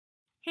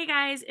Hey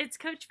guys, it's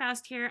Coach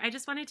Faust here. I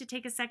just wanted to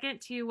take a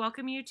second to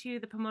welcome you to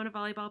the Pomona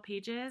Volleyball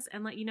pages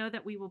and let you know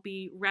that we will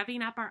be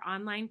revving up our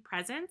online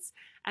presence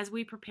as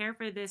we prepare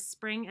for this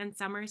spring and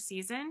summer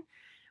season.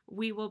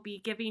 We will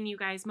be giving you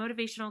guys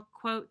motivational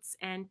quotes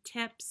and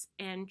tips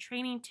and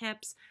training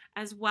tips,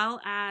 as well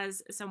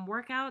as some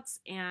workouts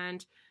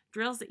and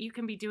drills that you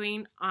can be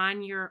doing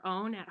on your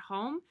own at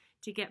home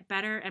to get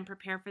better and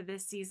prepare for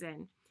this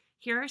season.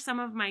 Here are some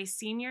of my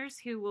seniors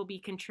who will be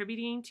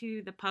contributing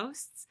to the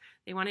posts.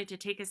 They wanted to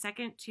take a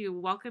second to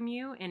welcome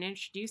you and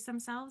introduce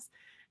themselves,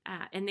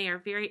 and they are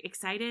very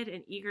excited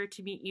and eager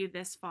to meet you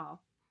this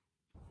fall.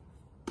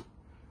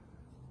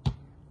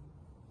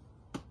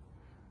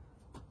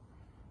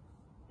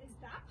 Is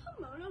that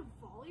Pomona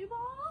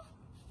Volleyball?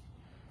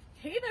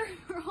 Hey there,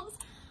 girls.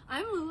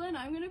 I'm Lula, and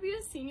I'm going to be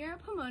a senior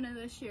at Pomona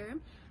this year.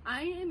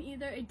 I am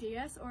either a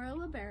DS or a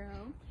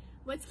libero.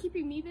 What's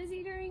keeping me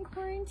busy during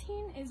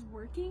quarantine is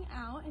working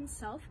out and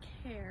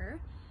self-care.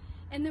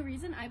 And the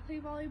reason I play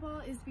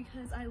volleyball is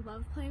because I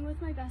love playing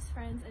with my best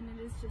friends, and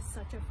it is just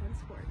such a fun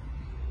sport.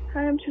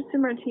 Hi, I'm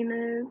Tristan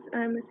Martinez.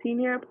 I'm a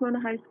senior at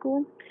Pomona High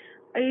School.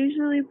 I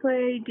usually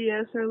play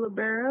DS or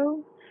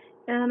libero,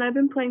 and I've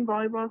been playing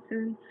volleyball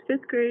since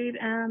 5th grade,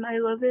 and I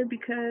love it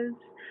because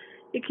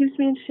it keeps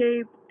me in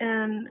shape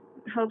and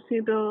helps me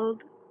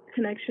build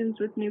connections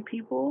with new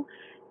people.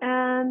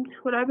 And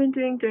what I've been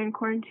doing during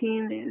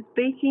quarantine is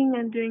baking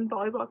and doing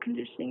volleyball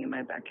conditioning in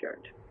my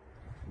backyard.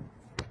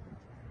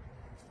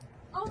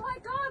 Oh my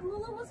God,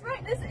 Lula was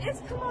right. This is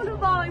Pomona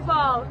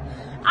Volleyball.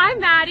 I'm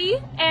Maddie,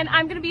 and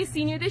I'm going to be a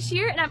senior this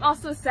year, and I'm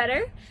also a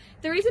setter.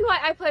 The reason why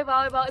I play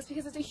volleyball is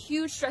because it's a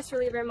huge stress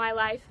reliever in my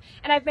life,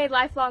 and I've made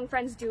lifelong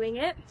friends doing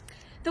it.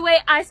 The way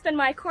I spend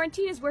my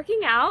quarantine is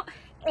working out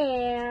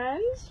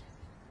and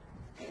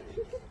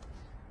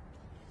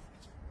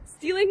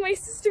stealing my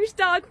sister's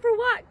dog for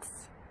walks.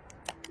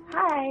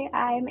 Hi,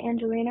 I'm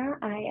Angelina.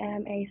 I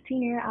am a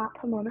senior at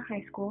Pomona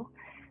High School.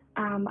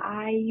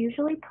 I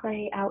usually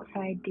play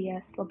outside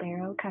DS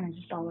libero, kind of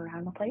just all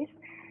around the place.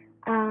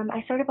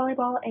 I started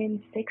volleyball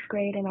in 6th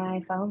grade and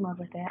I fell in love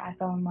with it. I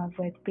fell in love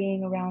with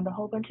being around a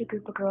whole bunch of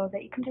group of girls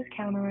that you can just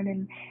count on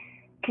and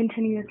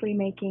continuously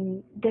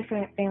making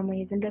different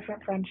families and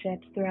different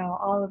friendships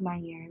throughout all of my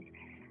years.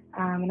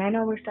 And I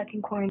know we're stuck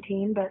in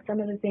quarantine, but some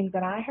of the things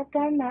that I have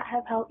done that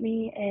have helped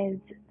me is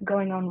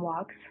going on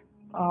walks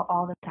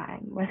all the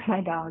time with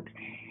my dogs,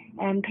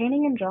 and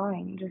painting and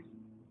drawing, just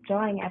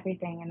drawing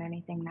everything and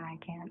anything that I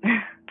can.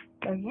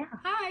 So yeah.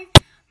 Hi,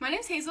 my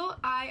name's Hazel.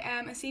 I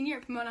am a senior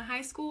at Pomona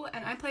High School,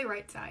 and I play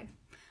right side.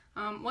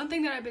 One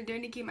thing that I've been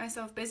doing to keep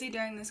myself busy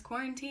during this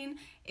quarantine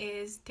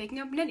is taking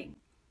up knitting.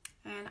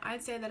 And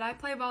I'd say that I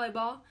play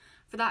volleyball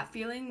for that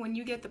feeling when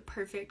you get the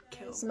perfect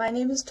kill. My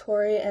name is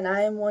Tori, and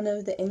I am one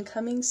of the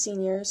incoming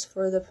seniors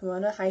for the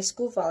Pomona High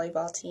School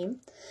volleyball team,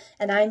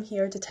 and I'm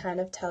here to kind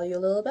of tell you a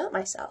little about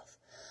myself.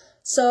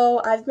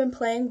 So I've been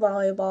playing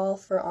volleyball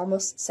for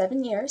almost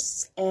 7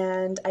 years,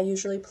 and I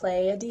usually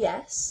play a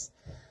DS.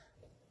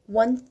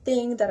 One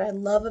thing that I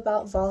love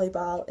about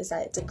volleyball is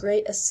that it's a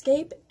great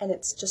escape, and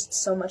it's just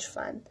so much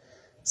fun.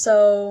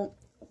 So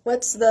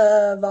what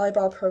the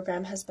volleyball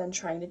program has been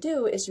trying to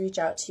do is reach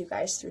out to you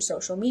guys through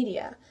social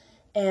media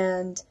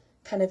and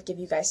kind of give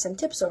you guys some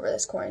tips over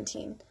this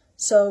quarantine.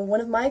 So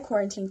one of my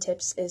quarantine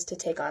tips is to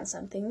take on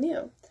something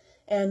new.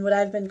 And what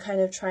I've been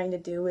kind of trying to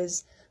do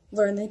is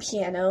learn the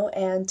piano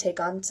and take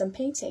on some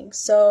painting.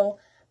 So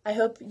I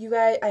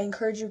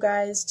encourage you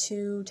guys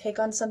to take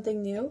on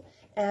something new,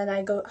 and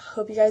I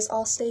hope you guys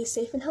all stay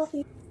safe and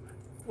healthy.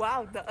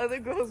 Wow, the other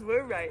girls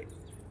were right.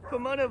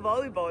 Pomona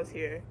Volleyball is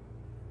here.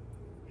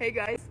 Hey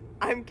guys,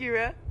 I'm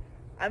Kira.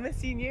 I'm a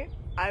senior.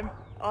 I'm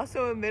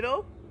also a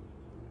middle.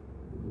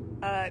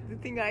 The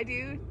thing I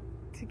do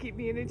to keep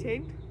me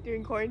entertained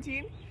during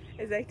quarantine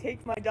is I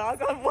take my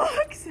dog on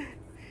walks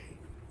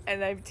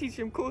and I teach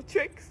him cool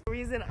tricks. The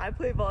reason I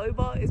play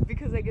volleyball is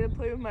because I get to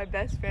play with my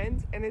best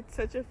friends, and it's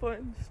such a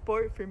fun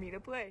sport for me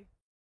to play.